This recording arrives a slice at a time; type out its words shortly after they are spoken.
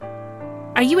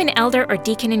Are you an elder or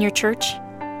deacon in your church?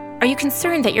 Are you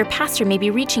concerned that your pastor may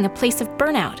be reaching a place of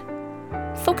burnout?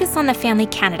 Focus on the Family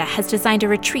Canada has designed a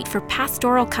retreat for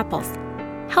pastoral couples.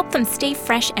 Help them stay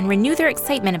fresh and renew their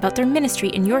excitement about their ministry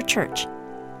in your church.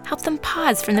 Help them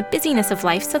pause from the busyness of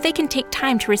life so they can take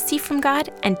time to receive from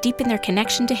God and deepen their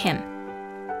connection to Him.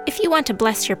 If you want to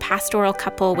bless your pastoral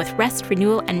couple with rest,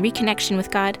 renewal, and reconnection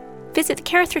with God, visit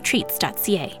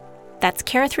kerithretreats.ca. That's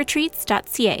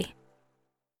kerithretreats.ca.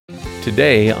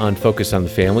 Today on Focus on the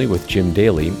Family with Jim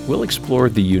Daly, we'll explore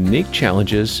the unique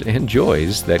challenges and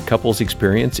joys that couples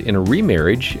experience in a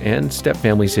remarriage and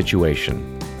stepfamily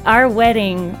situation. Our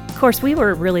wedding, of course, we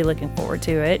were really looking forward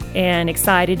to it and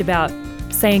excited about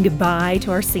saying goodbye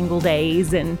to our single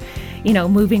days and,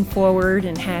 moving forward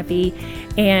and happy.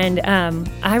 And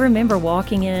I remember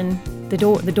walking in the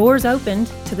doors opened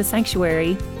to the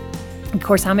sanctuary. Of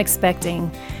course, I'm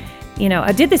expecting,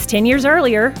 I did this 10 years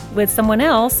earlier with someone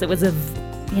else. It was a,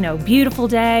 beautiful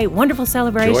day, wonderful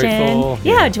celebration.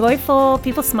 Joyful,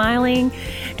 people smiling.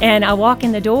 And I walk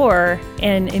in the door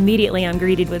and immediately I'm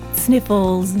greeted with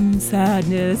sniffles and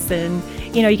sadness. And,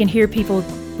 you can hear people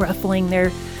ruffling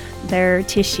their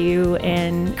tissue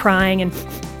and crying and,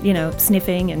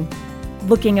 sniffing and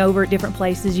looking over at different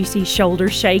places. You see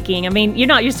shoulders shaking. I mean, you're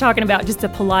not just talking about just a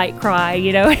polite cry,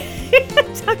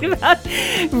 talking about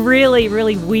really,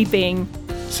 really weeping.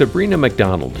 Sabrina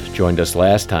McDonald joined us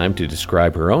last time to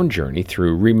describe her own journey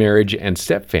through remarriage and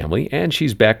stepfamily, and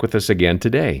she's back with us again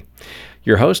today.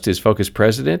 Your host is Focus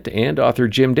President and author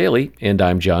Jim Daly, and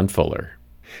I'm John Fuller.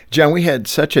 John, we had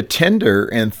such a tender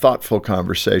and thoughtful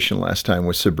conversation last time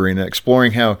with Sabrina,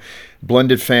 exploring how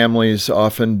blended families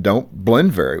often don't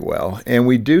blend very well. And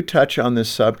we do touch on this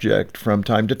subject from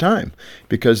time to time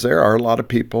because there are a lot of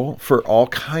people, for all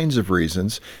kinds of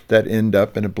reasons, that end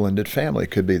up in a blended family.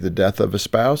 It could be the death of a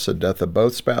spouse, the death of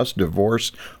both spouses,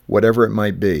 divorce, whatever it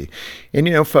might be. And,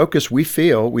 Focus, we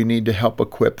feel we need to help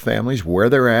equip families where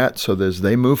they're at so that as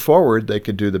they move forward, they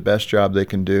can do the best job they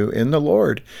can do in the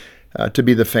Lord. To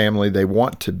be the family they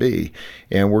want to be.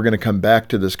 And we're going to come back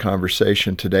to this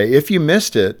conversation today. If you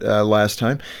missed it last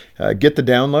time, get the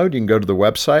download. You can go to the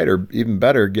website, or even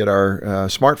better, get our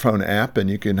smartphone app, and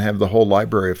you can have the whole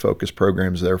library of Focus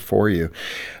programs there for you.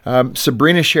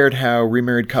 Sabrina shared how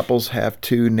remarried couples have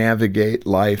to navigate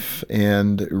life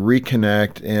and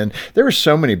reconnect. And there were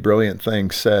so many brilliant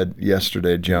things said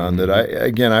yesterday, John, that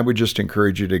I would just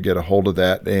encourage you to get a hold of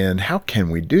that. And how can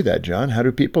we do that, John? How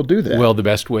do people do that? Well, the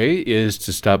best way is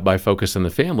to stop by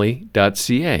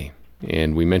focusonthefamily.ca.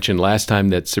 And we mentioned last time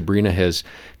that Sabrina has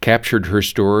captured her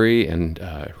story and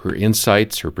her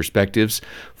insights, her perspectives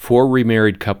for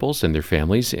remarried couples and their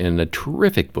families in a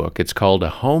terrific book. It's called A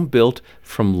Home Built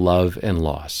from Love and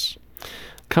Loss.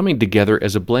 Coming together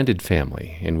as a blended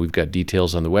family. And we've got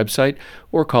details on the website,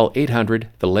 or call 800,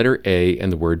 the letter A,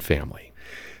 and the word family.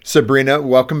 Sabrina,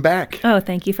 welcome back. Oh,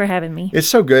 thank you for having me. It's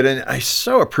so good, and I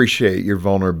so appreciate your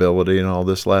vulnerability and all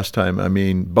this last time. I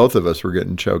mean, both of us were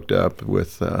getting choked up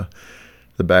with the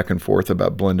back and forth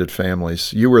about blended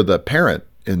families. You were the parent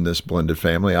in this blended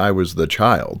family. I was the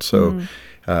child. So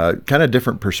kind of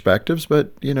different perspectives,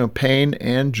 but, pain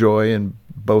and joy in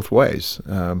both ways.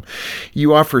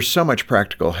 You offer so much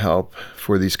practical help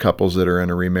for these couples that are in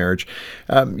a remarriage.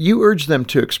 You urge them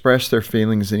to express their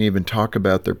feelings and even talk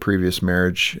about their previous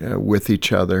marriage with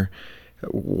each other.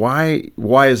 Why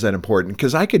is that important?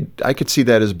 Because I could see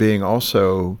that as being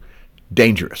also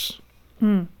dangerous.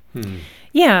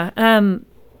 Yeah,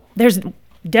 there's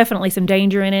definitely some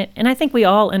danger in it, and I think we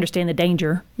all understand the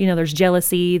danger. There's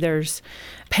jealousy, there's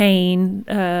pain,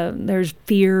 there's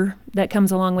fear that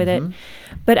comes along with it.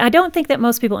 But I don't think that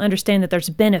most people understand that there's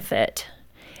benefit.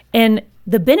 And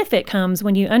the benefit comes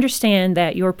when you understand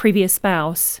that your previous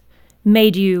spouse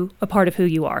made you a part of who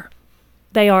you are.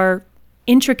 They are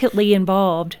intricately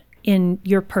involved in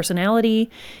your personality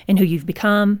and who you've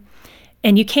become.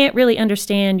 And you can't really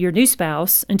understand your new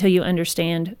spouse until you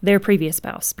understand their previous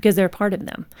spouse, because they're a part of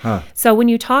them. So when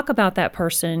you talk about that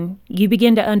person, you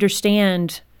begin to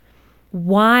understand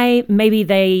why maybe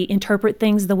they interpret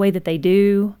things the way that they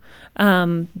do,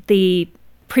 the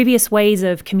previous ways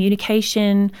of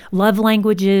communication, love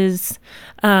languages,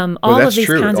 all of these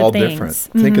kinds of things. Different.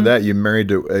 Think of that. You married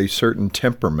to a certain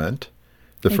temperament,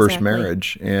 the first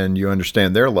marriage, and you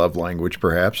understand their love language,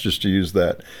 perhaps, just to use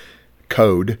that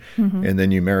code, and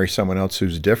then you marry someone else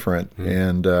who's different,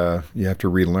 and you have to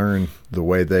relearn the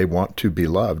way they want to be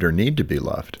loved or need to be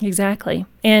loved. Exactly.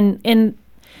 And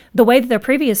the way that their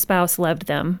previous spouse loved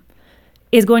them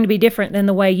is going to be different than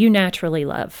the way you naturally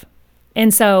love.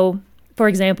 And so, for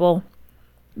example,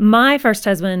 My first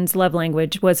husband's love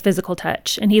language was physical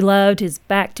touch, and he loved his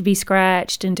back to be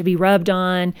scratched and to be rubbed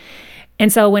on.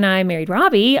 And so when I married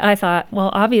Robbie, I thought, well,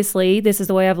 obviously, this is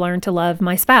the way I've learned to love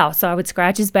my spouse. So I would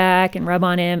scratch his back and rub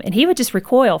on him, and he would just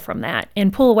recoil from that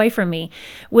and pull away from me,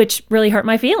 which really hurt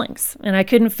my feelings. And I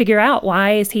couldn't figure out,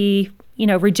 why is he,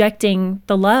 rejecting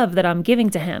the love that I'm giving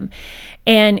to him?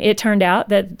 And it turned out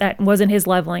that that wasn't his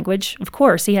love language. Of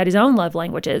course, he had his own love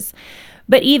languages.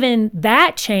 But even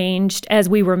that changed as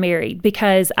we were married,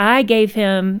 because I gave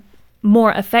him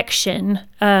more affection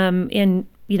in,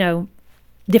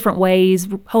 different ways,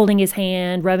 holding his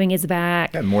hand, rubbing his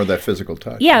back. And more of that physical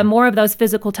touch. Yeah, more of those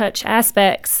physical touch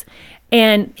aspects.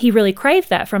 And he really craved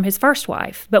that from his first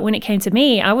wife. But when it came to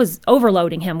me, I was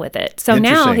overloading him with it. So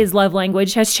now his love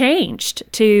language has changed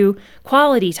to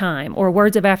quality time or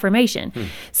words of affirmation.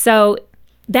 So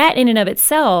that in and of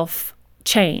itself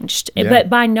changed. Yeah. But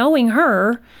by knowing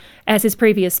her as his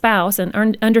previous spouse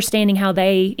and understanding how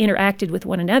they interacted with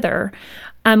one another,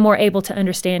 I'm more able to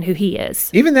understand who he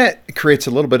is. Even that creates a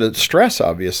little bit of stress,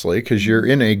 obviously, because you're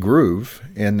in a groove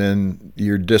and then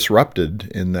you're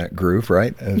disrupted in that groove,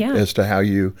 right? As to how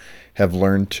you have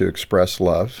learned to express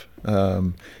love.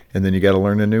 And then you got to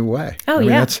learn a new way.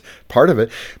 That's part of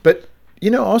it. But,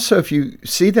 also if you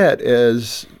see that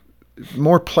as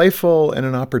more playful and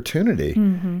an opportunity,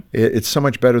 it's so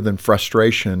much better than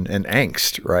frustration and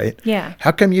angst, right? Yeah.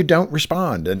 How come you don't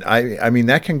respond? And I mean,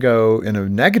 that can go in a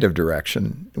negative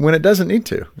direction when it doesn't need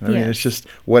to. I mean, it's just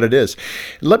what it is.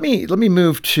 Let me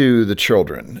move to the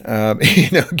children.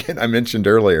 Again, I mentioned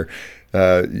earlier,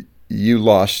 you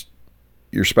lost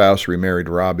your spouse, remarried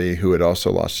Robbie, who had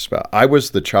also lost a spouse. I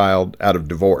was the child out of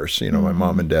divorce. My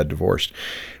mom and dad divorced.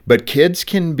 But kids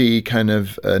can be kind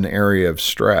of an area of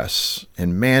stress.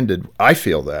 And man, I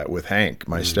feel that with Hank,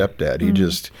 my stepdad. He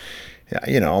just,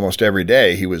 almost every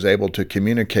day he was able to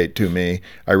communicate to me,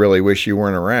 I really wish you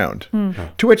weren't around.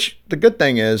 To which the good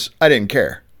thing is I didn't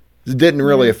care. It didn't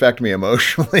really affect me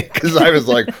emotionally because I was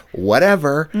like,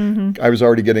 whatever. I was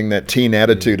already getting that teen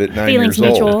attitude at 9 Feelings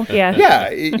years mutual, old. yeah.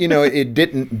 It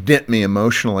didn't dent me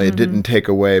emotionally. It didn't take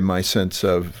away my sense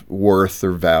of worth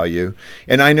or value.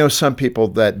 And I know some people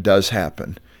that does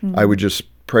happen. I would just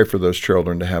pray for those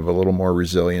children to have a little more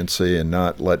resiliency and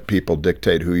not let people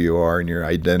dictate who you are and your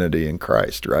identity in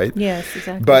Christ, right? Yes,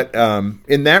 exactly. But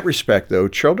in that respect, though,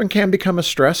 children can become a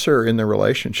stressor in the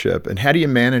relationship. And how do you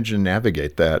manage and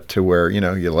navigate that to where,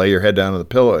 you lay your head down on the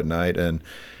pillow at night and,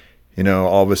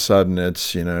 all of a sudden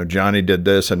it's, Johnny did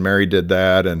this and Mary did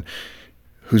that and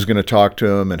who's going to talk to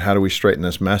him and how do we straighten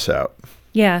this mess out?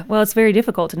 Yeah, well, it's very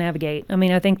difficult to navigate. I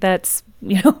mean, I think that's,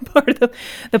 part of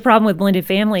the problem with blended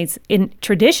families. In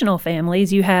traditional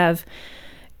families, you have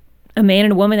a man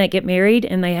and a woman that get married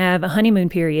and they have a honeymoon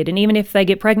period. And even if they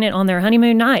get pregnant on their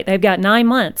honeymoon night, they've got 9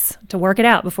 months to work it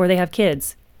out before they have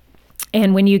kids.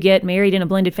 And when you get married in a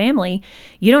blended family,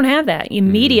 you don't have that.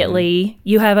 Immediately,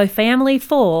 you have a family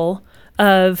full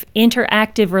of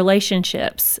interactive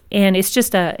relationships. And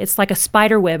it's like a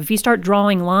spider web. If you start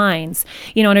drawing lines,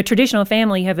 in a traditional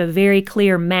family, you have a very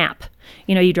clear map.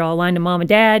 You draw a line to mom and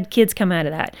dad, kids come out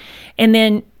of that. And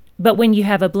then, but when you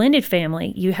have a blended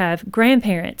family, you have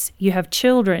grandparents, you have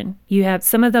children,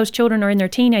 some of those children are in their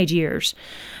teenage years.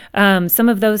 Some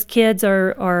of those kids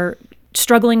are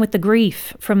struggling with the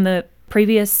grief from the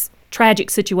previous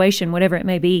tragic situation, whatever it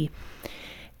may be.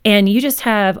 And you just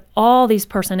have all these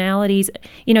personalities.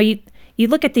 You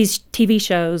look at these TV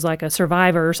shows like a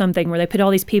Survivor or something where they put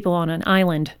all these people on an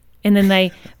island and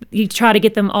then you try to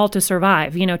get them all to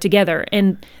survive, together.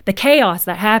 And the chaos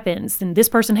that happens, and this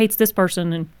person hates this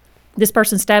person and this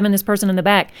person's stabbing this person in the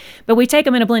back. But we take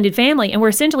them in a blended family and we're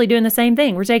essentially doing the same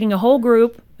thing. We're taking a whole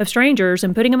group of strangers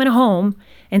and putting them in a home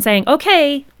and saying,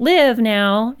 okay, live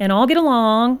now and all get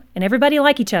along and everybody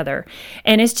like each other.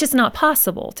 And it's just not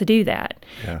possible to do that.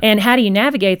 Yeah. And how do you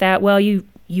navigate that? Well, you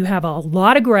have a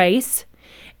lot of grace.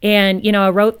 And, I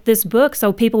wrote this book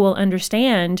so people will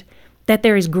understand that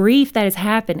there is grief that is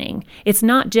happening. It's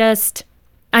not just,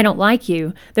 I don't like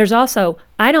you. There's also,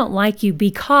 I don't like you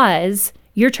because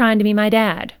you're trying to be my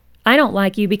dad. I don't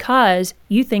like you because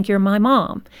you think you're my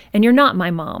mom and you're not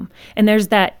my mom. And there's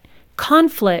that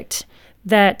conflict,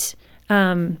 that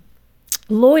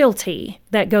loyalty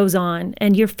that goes on,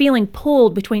 and you're feeling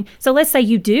pulled between. So let's say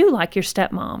you do like your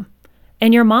stepmom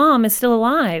and your mom is still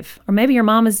alive, or maybe your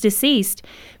mom is deceased,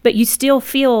 but you still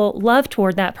feel love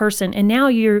toward that person. And now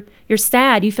you're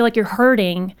sad. You feel like you're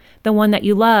hurting the one that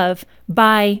you love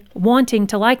by wanting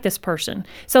to like this person.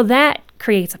 So that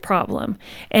creates a problem.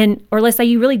 Or let's say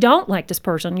you really don't like this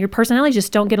person. Your personalities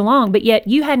just don't get along, but yet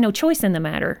you had no choice in the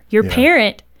matter. Your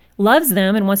parent loves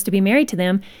them and wants to be married to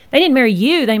them. They didn't marry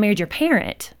you, they married your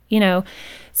parent,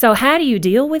 So how do you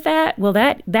deal with that? Well,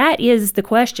 that is the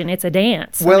question. It's a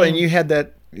dance. Well, and you had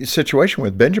that situation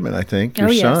with Benjamin, I think, your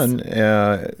yes. son,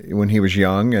 when he was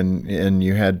young, and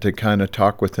you had to kind of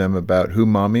talk with him about who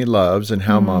mommy loves and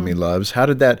how mommy loves. How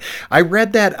did that? I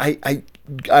read that.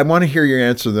 I want to hear your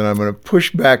answer, then I'm going to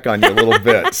push back on you a little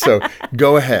bit. So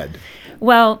go ahead.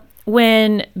 Well,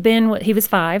 when he was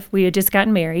 5, we had just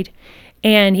gotten married,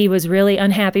 and he was really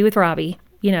unhappy with Robbie.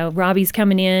 Robbie's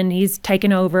coming in, he's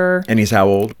taken over. And he's how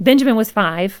old? Benjamin was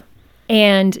 5.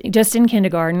 And just in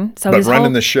kindergarten, so but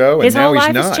running the show, and his now whole he's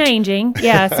life not. is changing.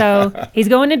 Yeah, so he's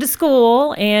going into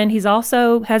school, and he's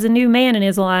also has a new man in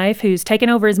his life who's taken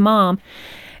over his mom.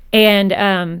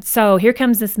 And so here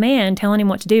comes this man telling him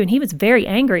what to do, and he was very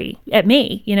angry at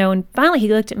me, And finally, he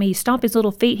looked at me, he stomped his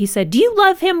little feet. He said, "Do you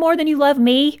love him more than you love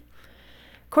me?"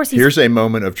 Of course, here's a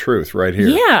moment of truth right here.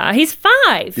 Yeah, he's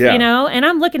 5, and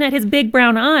I'm looking at his big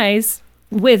brown eyes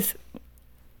with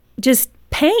just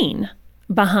pain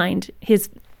behind his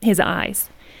eyes.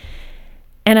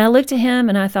 And I looked at him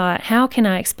and I thought, how can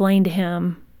I explain to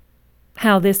him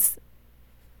how this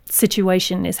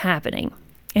situation is happening?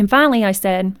 And finally I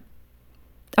said,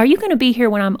 "Are you going to be here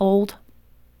when I'm old?"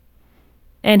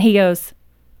 And he goes,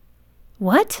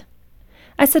 "What?"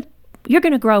 I said, "You're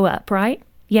going to grow up, right?"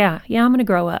 Yeah, I'm going to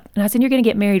grow up." And I said, "You're going to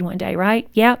get married one day, right?"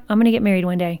 "Yeah, I'm going to get married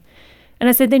one day." And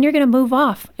I said, "Then you're going to move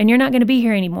off and you're not going to be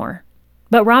here anymore.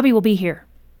 But Robbie will be here.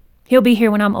 He'll be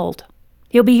here when I'm old.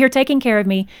 He'll be here taking care of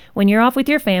me. When you're off with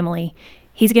your family,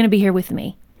 he's going to be here with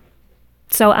me."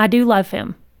 So I do love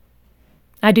him.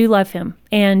 I do love him.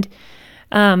 And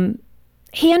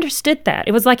he understood that.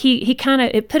 It was like he kind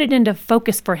of, it put it into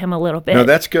focus for him a little bit. No,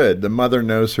 that's good. The mother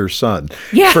knows her son.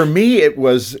 Yeah. For me, it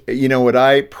was, what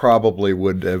I probably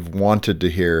would have wanted to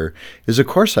hear is, of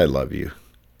course I love you.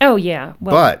 Oh, yeah.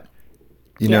 Well,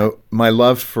 but, my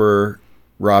love for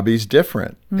Robbie's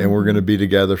different, and we're going to be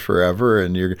together forever.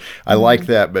 And I like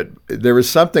that. But there was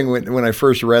something when I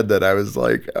first read that, I was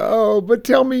like, "Oh, but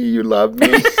tell me you love me."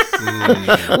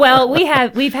 Well,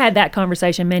 we've had that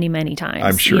conversation many, many times.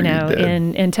 I'm sure you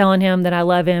did. And telling him that I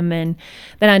love him and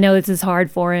that I know this is hard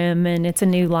for him and it's a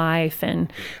new life.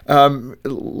 And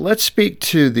let's speak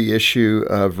to the issue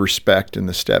of respect in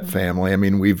the step family. I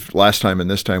mean, last time and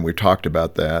this time we talked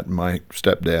about that. My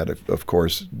stepdad, of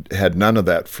course, had none of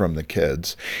that from the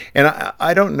kids. And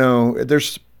I don't know,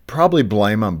 there's probably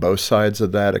blame on both sides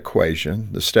of that equation.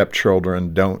 The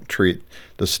stepchildren don't treat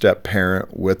the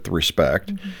step-parent with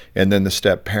respect, and then the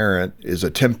step-parent is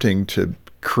attempting to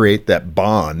create that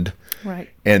bond. Right.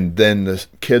 And then the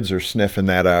kids are sniffing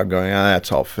that out, going,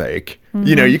 that's all fake.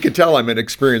 You can tell I'm an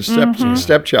experienced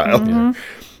stepchild. Yeah.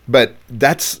 But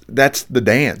that's the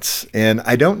dance. And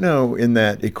I don't know in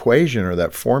that equation or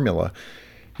that formula,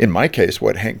 in my case,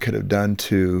 what Hank could have done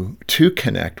to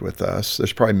connect with us.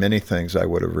 There's probably many things I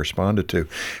would have responded to.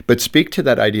 But speak to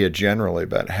that idea generally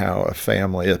about how a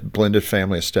family, a blended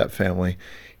family, a step family,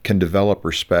 can develop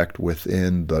respect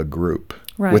within the group,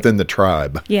 within the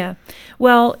tribe. Yeah.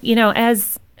 Well,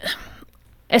 as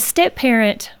a step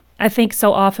parent, I think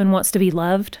so often wants to be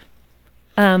loved.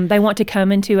 They want to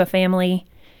come into a family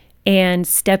and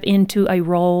step into a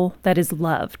role that is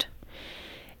loved.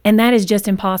 And that is just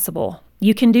impossible.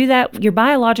 You can do that. Your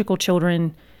biological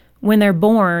children, when they're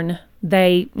born,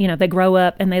 they grow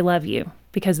up and they love you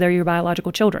because they're your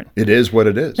biological children. It is what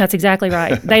it is. That's exactly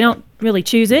right. They don't really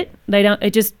choose it.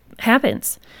 It just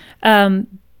happens.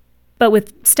 But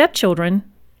with stepchildren,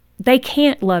 they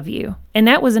can't love you. And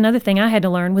that was another thing I had to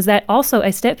learn, was that also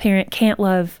a step-parent can't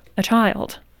love a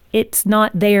child. It's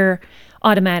not there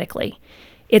automatically.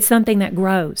 It's something that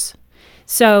grows.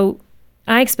 So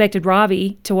I expected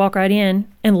Robbie to walk right in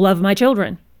and love my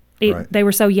children. They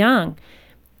were so young.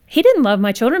 He didn't love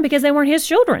my children because they weren't his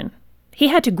children. He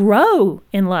had to grow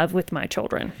in love with my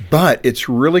children. But it's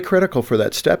really critical for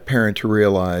that step-parent to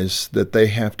realize that they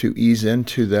have to ease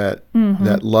into that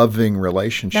loving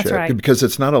relationship. That's right. Because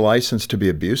it's not a license to be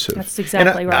abusive. That's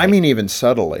exactly right. I mean, even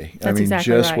subtly. That's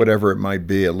exactly just right. whatever it might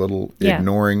be, a little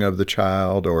ignoring of the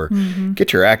child, or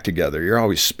get your act together. You're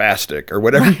always spastic, or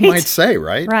whatever you might say,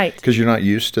 right? Right. Because you're not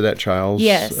used to that child's,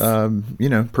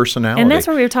 personality. And that's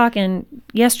what we were talking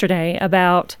yesterday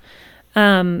about.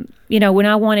 When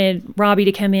I wanted Robbie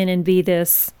to come in and be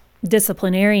this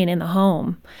disciplinarian in the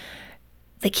home,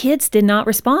 the kids did not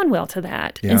respond well to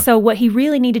that. Yeah. And so what he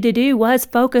really needed to do was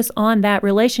focus on that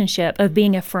relationship of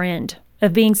being a friend,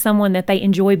 of being someone that they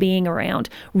enjoy being around,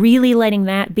 really letting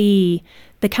that be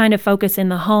the kind of focus in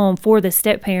the home for the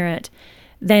step-parent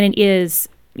than it is,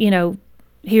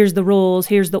 here's the rules,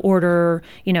 here's the order,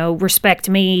 respect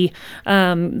me,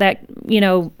 that,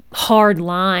 hard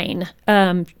line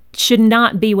should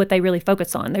not be what they really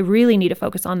focus on. They really need to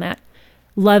focus on that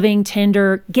loving,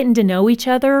 tender, getting to know each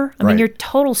other. I mean, you're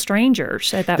total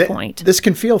strangers at that point. This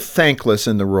can feel thankless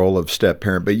in the role of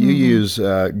step-parent, but you use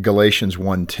Galatians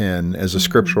 1:10 as a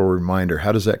scriptural reminder.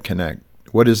 How does that connect?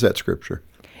 What is that scripture?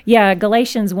 Yeah,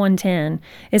 Galatians 1:10.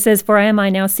 It says, "For am I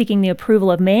now seeking the approval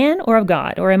of man or of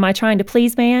God? Or am I trying to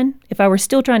please man? If I were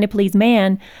still trying to please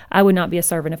man, I would not be a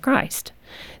servant of Christ."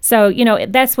 So,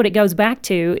 that's what it goes back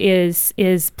to is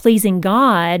pleasing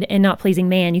God and not pleasing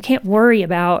man. You can't worry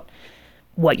about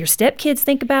what your stepkids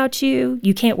think about you.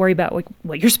 You can't worry about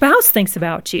what your spouse thinks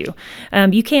about you.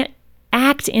 You can't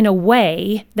act in a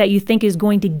way that you think is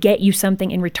going to get you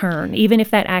something in return, even if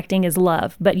that acting is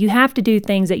love. But you have to do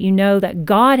things that you know that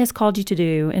God has called you to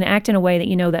do and act in a way that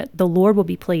you know that the Lord will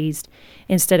be pleased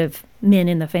instead of men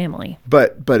in the family.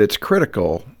 But it's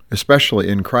critical, especially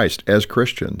in Christ as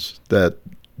Christians, that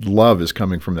love is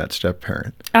coming from that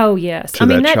step-parent. Oh, yes. I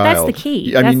mean, that's the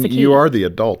key. You are the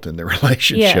adult in the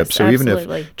relationship. Yes, so absolutely.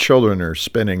 Even if children are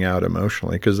spinning out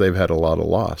emotionally because they've had a lot of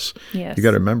loss, yes, you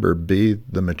got to remember, be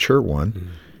the mature one,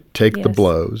 take the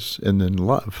blows, and then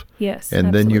love. Yes, and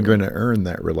absolutely. then you're going to earn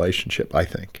that relationship, I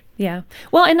think. Yeah.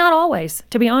 Well, and not always,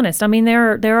 to be honest. I mean,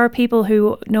 there are people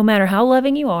who, no matter how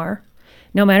loving you are,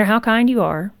 no matter how kind you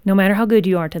are, no matter how good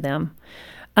you are to them,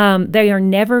 they are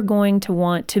never going to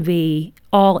want to be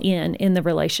all in the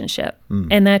relationship.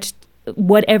 And that's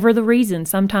whatever the reason.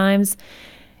 Sometimes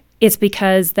it's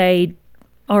because they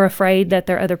are afraid that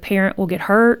their other parent will get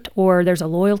hurt, or there's a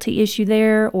loyalty issue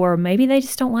there, or maybe they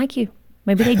just don't like you.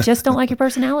 Maybe they just don't like your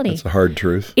personality. That's a hard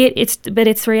truth. But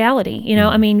it's reality.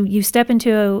 I mean, you step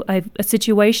into a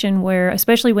situation where,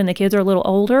 especially when the kids are a little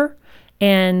older,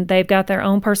 and they've got their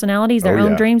own personalities, their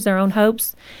own dreams, their own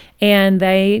hopes, and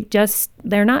they're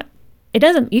not,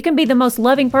 you can be the most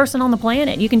loving person on the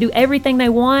planet. You can do everything they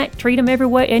want, treat them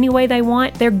any way they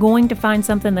want. They're going to find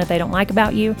something that they don't like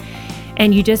about you,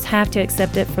 and you just have to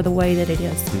accept it for the way that it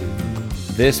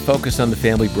is. This Focus on the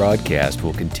Family broadcast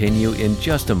will continue in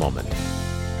just a moment.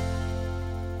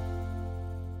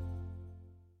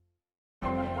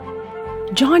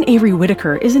 John Avery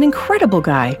Whitaker is an incredible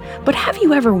guy, but have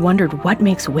you ever wondered what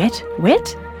makes wit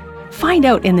wit? Find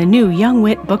out in the new Young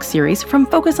Wit book series from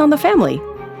Focus on the Family.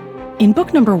 In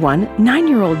book number 1,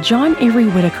 9-year-old John Avery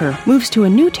Whitaker moves to a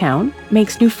new town,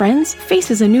 makes new friends,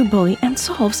 faces a new bully, and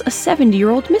solves a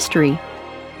 70-year-old mystery.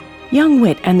 Young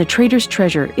Wit and the Trader's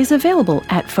Treasure is available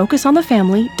at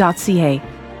focusonthefamily.ca.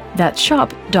 That's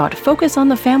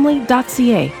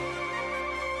shop.focusonthefamily.ca.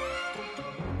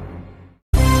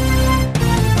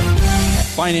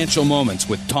 Financial Moments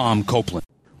with Tom Copeland.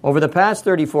 Over the past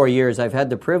 34 years, I've had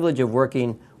the privilege of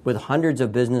working with hundreds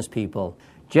of business people.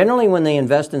 Generally, when they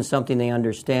invest in something they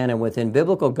understand and within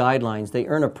biblical guidelines, they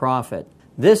earn a profit.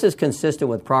 This is consistent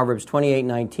with Proverbs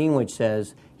 28:19, which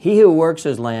says, "He who works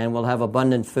his land will have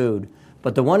abundant food,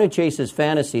 but the one who chases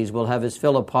fantasies will have his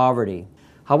fill of poverty."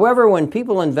 However, when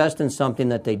people invest in something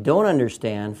that they don't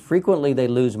understand, frequently they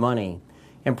lose money.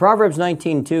 In Proverbs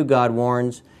 19:2, God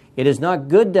warns, "It is not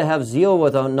good to have zeal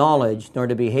without knowledge, nor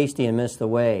to be hasty and miss the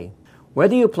way."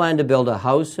 Whether you plan to build a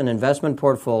house, an investment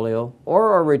portfolio,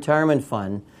 or a retirement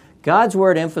fund, God's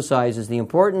Word emphasizes the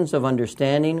importance of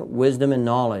understanding, wisdom, and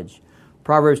knowledge.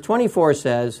 Proverbs 24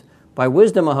 says, "By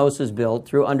wisdom a house is built,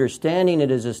 through understanding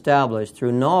it is established,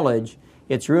 through knowledge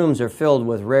its rooms are filled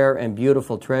with rare and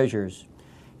beautiful treasures."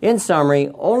 In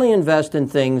summary, only invest in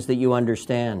things that you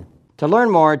understand. To learn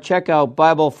more, check out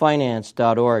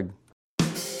BibleFinance.org.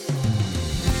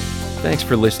 Thanks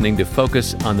for listening to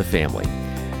Focus on the Family.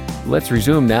 Let's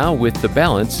resume now with the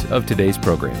balance of today's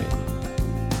programming.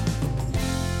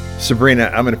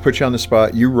 Sabrina, I'm going to put you on the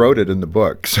spot. You wrote it in the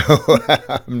book, so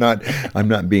I'm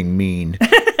not being mean.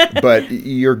 But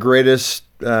your greatest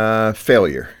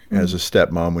failure as a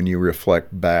stepmom, when you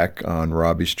reflect back on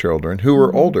Robbie's children, who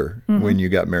were older when you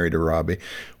got married to Robbie,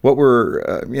 what were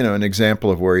an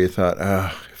example of where you thought,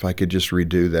 if I could just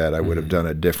redo that, I would have done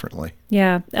it differently?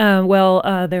 Yeah.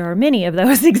 There are many of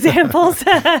those examples.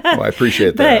 Well, I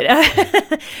appreciate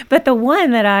that. But the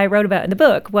one that I wrote about in the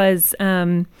book was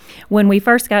when we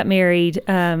first got married,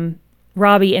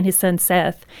 Robbie and his son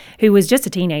Seth, who was just a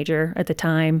teenager at the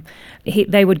time,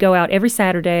 they would go out every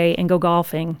Saturday and go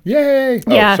golfing. Yay!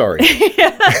 Yeah. Oh, sorry.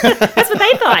 That's what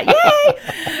they thought. Yay!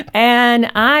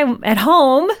 And I'm at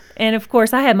home, and of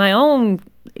course I had my own,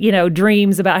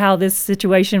 dreams about how this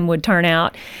situation would turn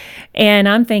out. And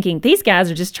I'm thinking, these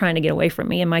guys are just trying to get away from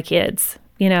me and my kids.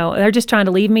 they're just trying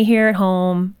to leave me here at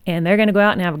home, and they're going to go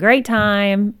out and have a great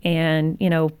time and,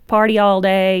 party all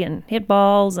day and hit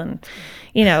balls and,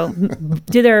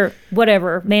 do their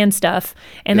whatever man stuff.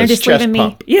 And they're just leaving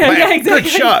me. Yeah, exactly. Good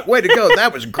shot. Way to go.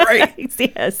 That was great.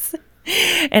 Yes.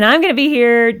 And I'm going to be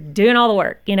here doing all the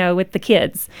work, with the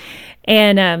kids.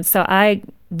 And so I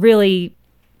really,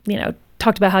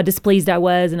 talked about how displeased I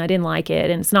was and I didn't like it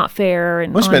and it's not fair.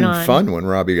 And must have been fun when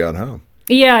Robbie got home.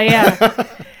 Yeah.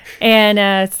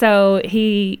 And so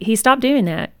he stopped doing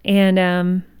that.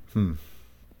 And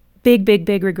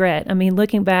big regret. I mean,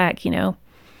 looking back,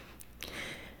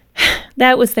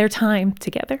 that was their time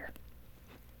together.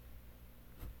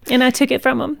 And I took it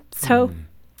from them. So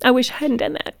I wish I hadn't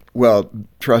done that. Well,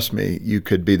 trust me, you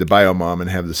could be the bio mom and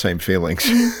have the same feelings.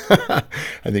 I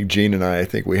think Jean and I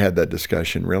think we had that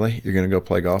discussion. Really? You're going to go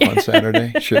play golf on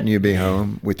Saturday? Shouldn't you be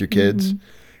home with your kids?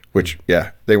 Which,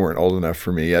 they weren't old enough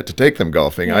for me yet to take them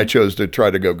golfing. I chose to try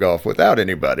to go golf without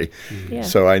anybody.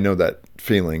 So I know that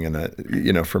feeling.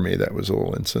 And, for me, that was a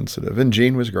little insensitive. And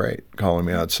Jean was great calling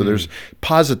me out. So there's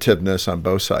positiveness on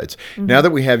both sides. Now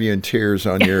that we have you in tears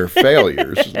on your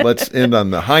failures, let's end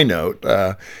on the high note.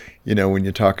 When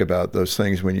you talk about those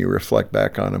things, when you reflect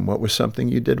back on them, what was something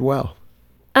you did well?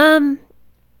 I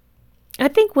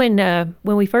think when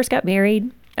we first got married,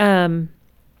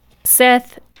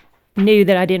 Seth knew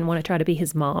that I didn't want to try to be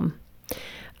his mom.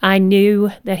 I knew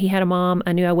that he had a mom.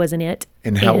 I knew I wasn't it.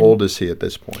 And how old is he at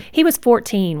this point? He was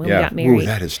 14 when we got married. Ooh,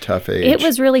 that is tough age. It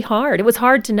was really hard. It was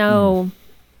hard to know,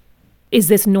 is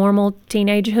this normal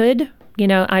teenagehood?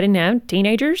 I didn't have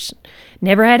teenagers.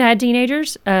 Never had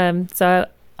teenagers. So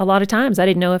a lot of times I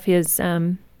didn't know if his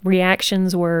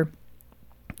reactions were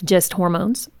just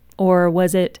hormones or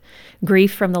was it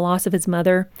grief from the loss of his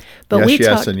mother. But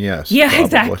yes, and yes. Yeah, probably.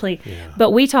 exactly. Yeah.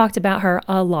 But we talked about her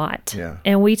a lot. Yeah.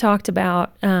 And we talked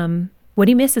about what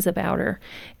he misses about her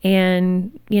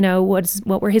and,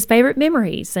 what were his favorite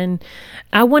memories. And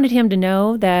I wanted him to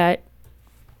know that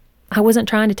I wasn't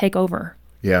trying to take over.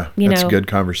 Yeah, that's a good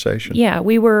conversation. Yeah,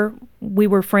 we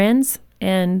were friends,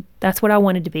 and that's what I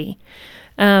wanted to be.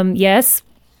 Yes,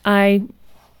 I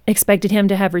expected him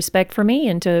to have respect for me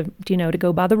and to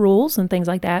go by the rules and things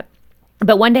like that.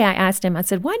 But one day I asked him, I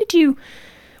said, why did you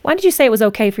say it was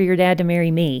okay for your dad to marry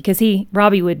me? Because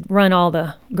Robbie would run all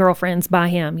the girlfriends by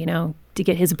him, to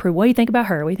get his approval. What do you think about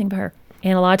her? What do you think about her?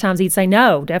 And a lot of times he'd say,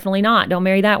 no, definitely not. Don't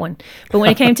marry that one. But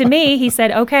when it came to me, he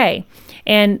said, okay.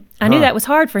 And I knew that was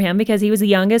hard for him because he was the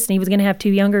youngest and he was going to have 2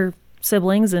 younger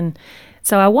siblings. And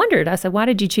so I wondered, I said, why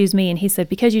did you choose me? And he said,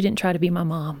 because you didn't try to be my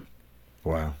mom.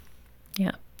 Wow.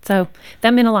 Yeah. So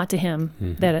that meant a lot to him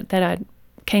that I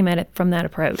came at it from that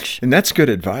approach. And that's good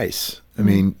advice. I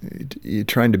mean, you're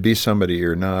trying to be somebody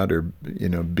you're not, or,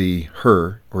 be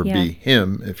her or be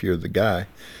him if you're the guy.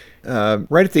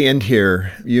 Right at the end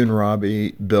here, you and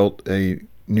Robbie built a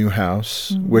new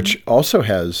house, which also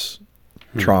has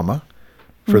trauma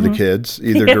for the kids,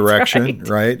 either direction,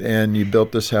 right? And you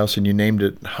built this house and you named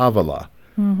it Havilah.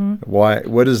 Why?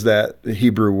 What is that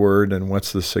Hebrew word, and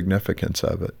what's the significance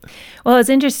of it? Well, it's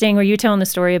interesting where you're telling the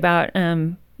story about,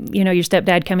 your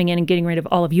stepdad coming in and getting rid of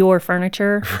all of your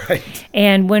furniture. Right.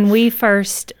 And when we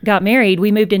first got married,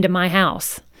 we moved into my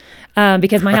house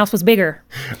because my house was bigger.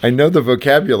 I know the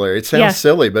vocabulary. It sounds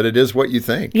silly, but it is what you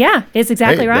think. Yeah, it's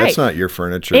exactly right. That's not your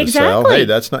furniture to sell. Hey,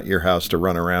 that's not your house to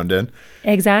run around in.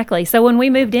 Exactly. So when we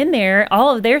moved in there,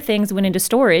 all of their things went into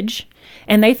storage.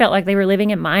 And they felt like they were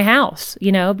living in my house,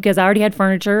 because I already had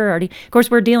furniture. Of course,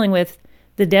 we're dealing with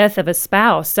the death of a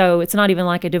spouse, so it's not even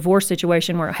like a divorce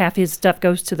situation where half his stuff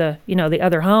goes to the, the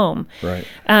other home. Right.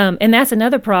 And that's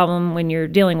another problem when you're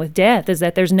dealing with death is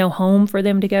that there's no home for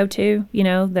them to go to.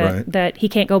 That he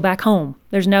can't go back home.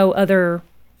 There's no other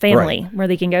family where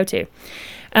they can go to.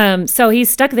 So he's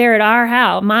stuck there at our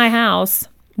house, my house,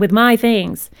 with my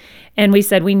things, and we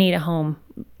said we need a home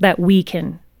that we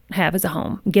can have as a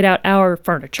home. Get out our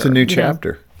furniture. It's a new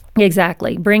chapter.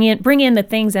 Exactly. Bring in the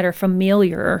things that are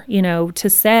familiar, to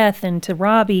Seth and to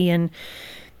Robbie, and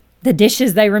the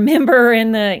dishes they remember,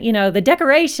 and the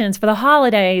decorations for the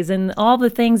holidays, and all the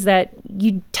things that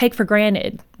you take for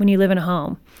granted when you live in a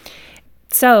home.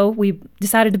 So we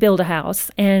decided to build a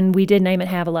house, and we did name it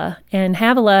Havilah. And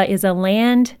Havilah is a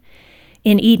land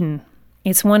in Eden.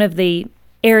 It's one of the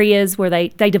areas where they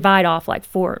divide off like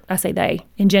 4, I say they,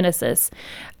 in Genesis.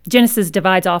 Genesis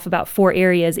divides off about 4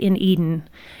 areas in Eden,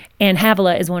 and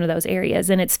Havilah is one of those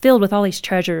areas. And it's filled with all these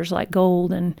treasures like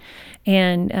gold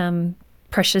and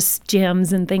precious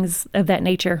gems and things of that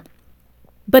nature.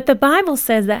 But the Bible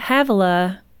says that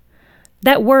Havilah,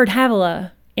 that word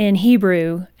Havilah in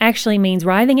Hebrew actually means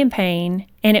writhing in pain,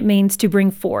 and it means to bring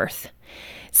forth.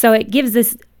 So it gives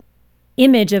this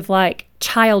image of like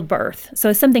childbirth. So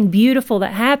it's something beautiful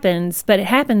that happens, but it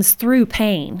happens through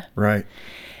pain. Right.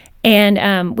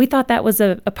 And we thought that was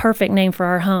a perfect name for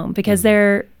our home because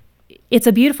it's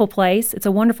a beautiful place. It's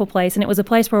a wonderful place. And it was a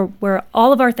place where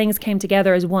all of our things came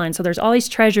together as one. So there's all these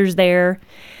treasures there.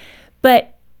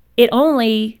 But it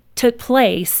only took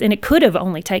place, and it could have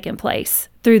only taken place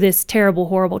through this terrible,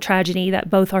 horrible tragedy that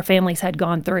both our families had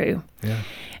gone through. Yeah.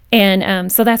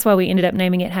 And so that's why we ended up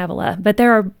naming it Havilah. But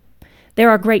there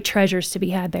are great treasures to be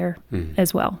had there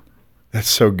as well. That's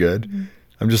so good.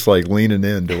 I'm just like leaning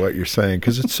into what you're saying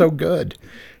because it's so good.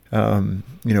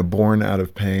 Born out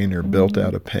of pain or built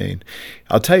out of pain.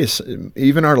 I'll tell you,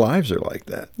 even our lives are like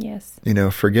that. Yes.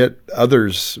 Forget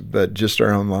others, but just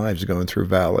our own lives going through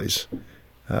valleys,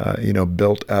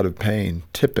 built out of pain,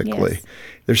 typically. Yes.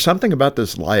 There's something about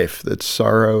this life that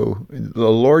sorrow,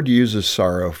 the Lord uses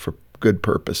sorrow for good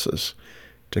purposes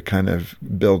to kind of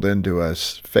build into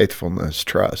us faithfulness,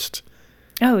 trust,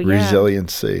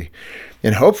 resiliency.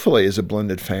 And hopefully as a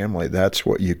blended family, that's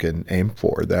what you can aim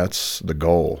for. That's the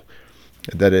goal,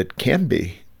 that it can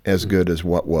be as good as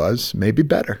what was, maybe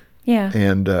better. Yeah.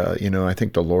 And, I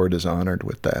think the Lord is honored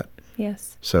with that.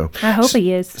 Yes. So I hope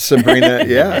he is. Sabrina,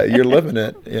 you're living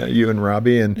it, you and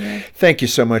Robbie. And thank you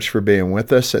so much for being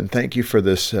with us. And thank you for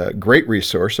this great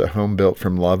resource, A Home Built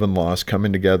from Love and Loss,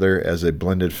 coming together as a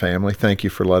blended family. Thank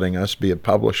you for letting us be a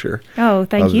publisher of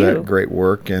that great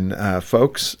work. And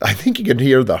folks, I think you can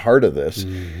hear the heart of this.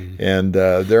 And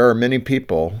there are many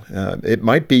people, it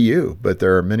might be you, but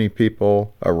there are many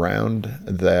people around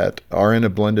that are in a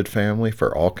blended family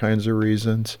for all kinds of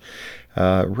reasons.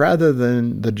 Rather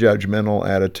than the judgmental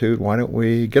attitude, why don't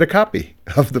we get a copy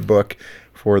of the book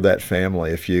for that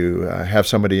family? If you have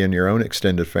somebody in your own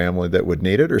extended family that would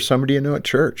need it, or somebody you know at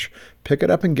church, pick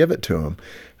it up and give it to them.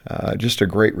 Just a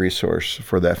great resource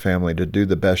for that family to do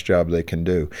the best job they can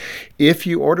do. If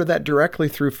you order that directly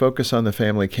through Focus on the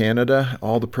Family Canada,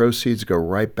 all the proceeds go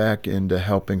right back into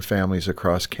helping families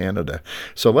across Canada.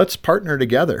 So let's partner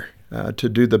together to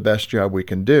do the best job we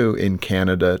can do in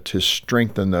Canada to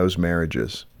strengthen those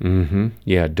marriages.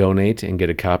 Yeah, donate and get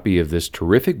a copy of this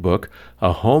terrific book,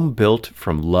 A Home Built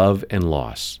from Love and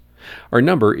Loss. Our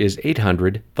number is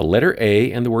 800, the letter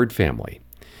A and the word family.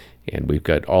 And we've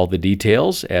got all the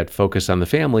details at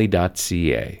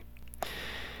focusonthefamily.ca.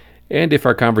 And if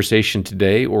our conversation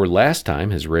today or last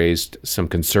time has raised some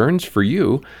concerns for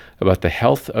you about the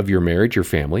health of your marriage or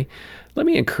family, let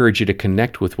me encourage you to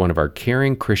connect with one of our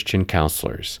caring Christian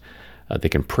counselors. They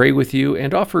can pray with you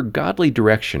and offer godly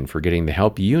direction for getting the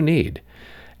help you need.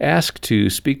 Ask to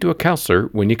speak to a counselor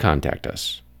when you contact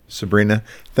us. Sabrina,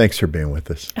 thanks for being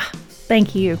with us.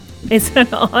 Thank you. It's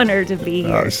an honor to be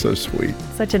here. Oh, it's so sweet.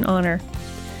 Such an honor.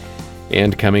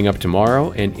 And coming up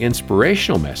tomorrow, an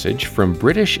inspirational message from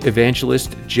British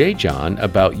evangelist J. John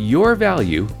about your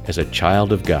value as a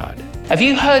child of God. Have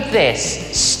you heard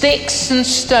this? Sticks and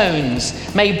stones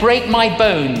may break my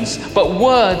bones, but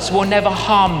words will never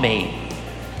harm me.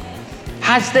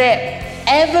 Has there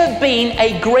ever been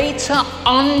a greater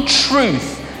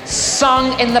untruth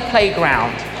sung in the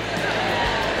playground?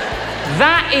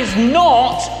 That is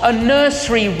not a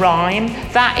nursery rhyme,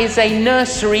 that is a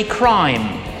nursery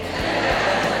crime.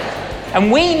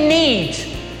 And we need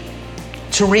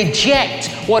to reject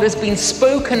what has been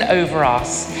spoken over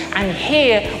us and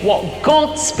hear what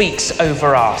God speaks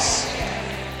over us.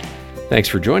 Thanks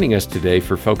for joining us today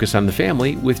for Focus on the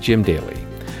Family with Jim Daly.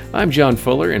 I'm John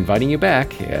Fuller, inviting you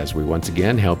back as we once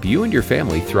again help you and your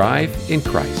family thrive in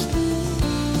Christ.